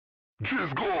It's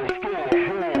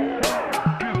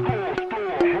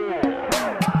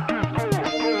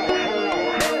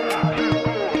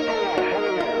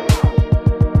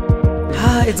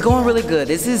going really good.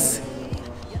 This is,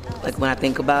 like, when I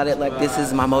think about it, like, this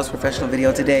is my most professional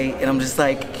video today, and I'm just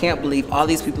like, can't believe all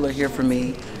these people are here for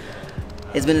me.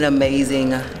 It's been an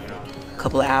amazing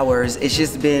couple of hours. It's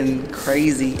just been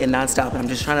crazy and nonstop, and I'm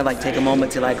just trying to like take a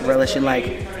moment to like relish in,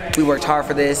 like, we worked hard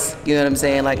for this, you know what I'm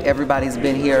saying? Like, everybody's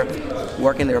been here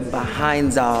working their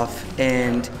behinds off,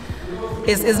 and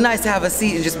it's nice to have a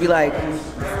seat and just be like,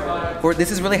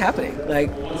 this is really happening. Like,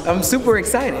 I'm super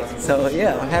excited. So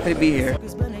yeah, I'm happy to be here.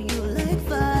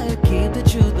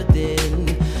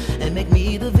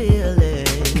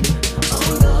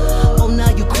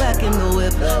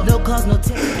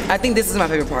 I think this is my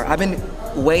favorite part. I've been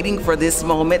waiting for this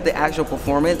moment, the actual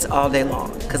performance, all day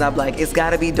long. Cause I'm like, it's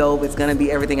gotta be dope, it's gonna be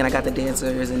everything, and I got the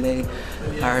dancers, and they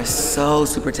are so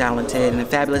super talented, and a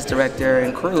fabulous director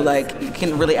and crew. Like, you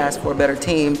can't really ask for a better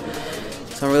team.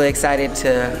 So I'm really excited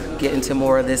to get into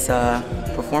more of this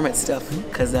performance stuff,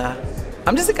 cause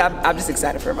I'm just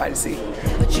excited for everybody to see.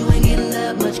 But you ain't getting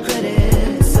that much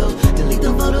credit, so delete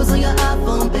the photos on your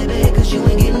iPhone, baby, cause you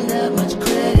ain't getting that much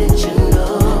credit, you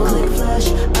know. Click flash,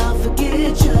 I'll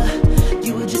forget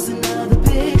you were just another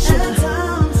picture.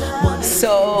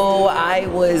 So I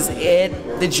was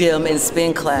at the gym in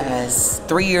spin class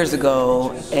 3 years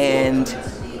ago and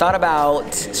thought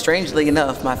about, strangely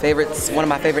enough, one of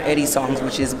my favorite Eddie songs,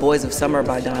 which is Boys of Summer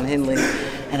by Don Henley.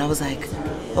 And I was like,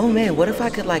 oh man, what if I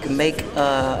could like make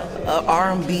a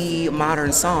R&B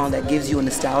modern song that gives you a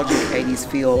nostalgic 80s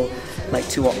feel, like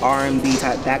to an R&B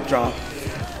type backdrop.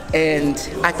 And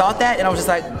I thought that, and I was just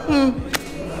like,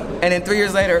 And then 3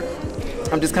 years later,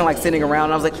 I'm just kind of like sitting around,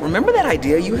 and I was like, remember that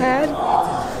idea you had?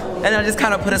 And I just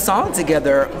kind of put a song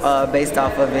together based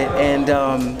off of it, and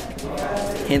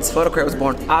hence Photo Cred was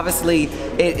born. Obviously,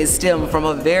 it is stemmed from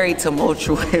a very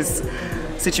tumultuous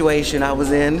situation I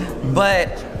was in,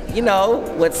 but you know,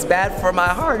 what's bad for my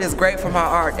heart is great for my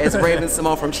art, as Raven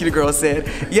Simone from Cheetah Girl said.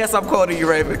 Yes, I'm quoting you,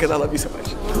 Raven, because I love you so much.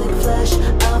 Flash,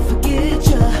 I'll forget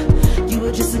you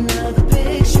were just another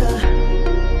picture.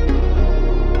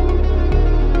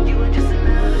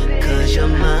 Cause your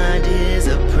mind is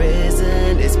a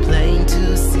prison, it's plain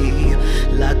to see.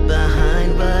 Locked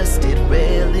behind rusted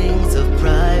railings of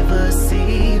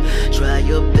privacy. Try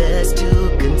your best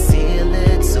to conceal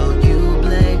it, so you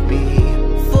blame me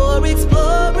for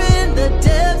exploring the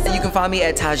depths. You can find me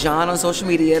at Tajon on social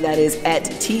media. That is at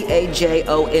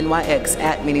TAJONYX,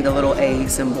 at meaning the little A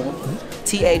symbol.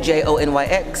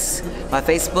 TAJONYX. My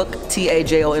Facebook,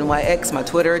 TAJONYX. My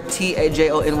Twitter,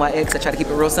 TAJONYX. I try to keep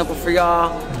it real simple for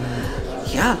y'all.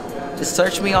 Yeah. Just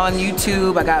search me on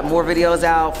YouTube. I got more videos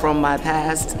out from my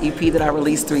past EP that I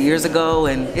released 3 years ago,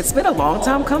 and it's been a long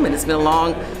time coming. It's been a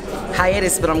long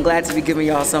hiatus, but I'm glad to be giving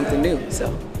y'all something new.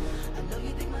 So.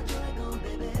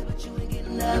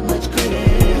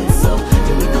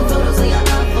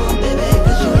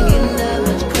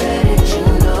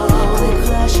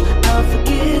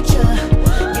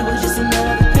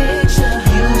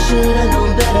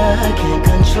 I can't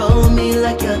control me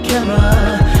like your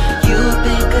camera.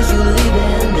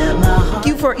 Thank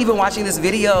you for even watching this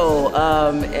video,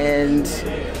 and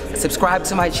subscribe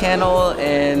to my channel,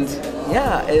 and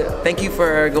yeah, thank you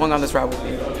for going on this ride with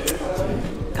me.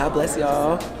 God bless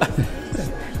y'all.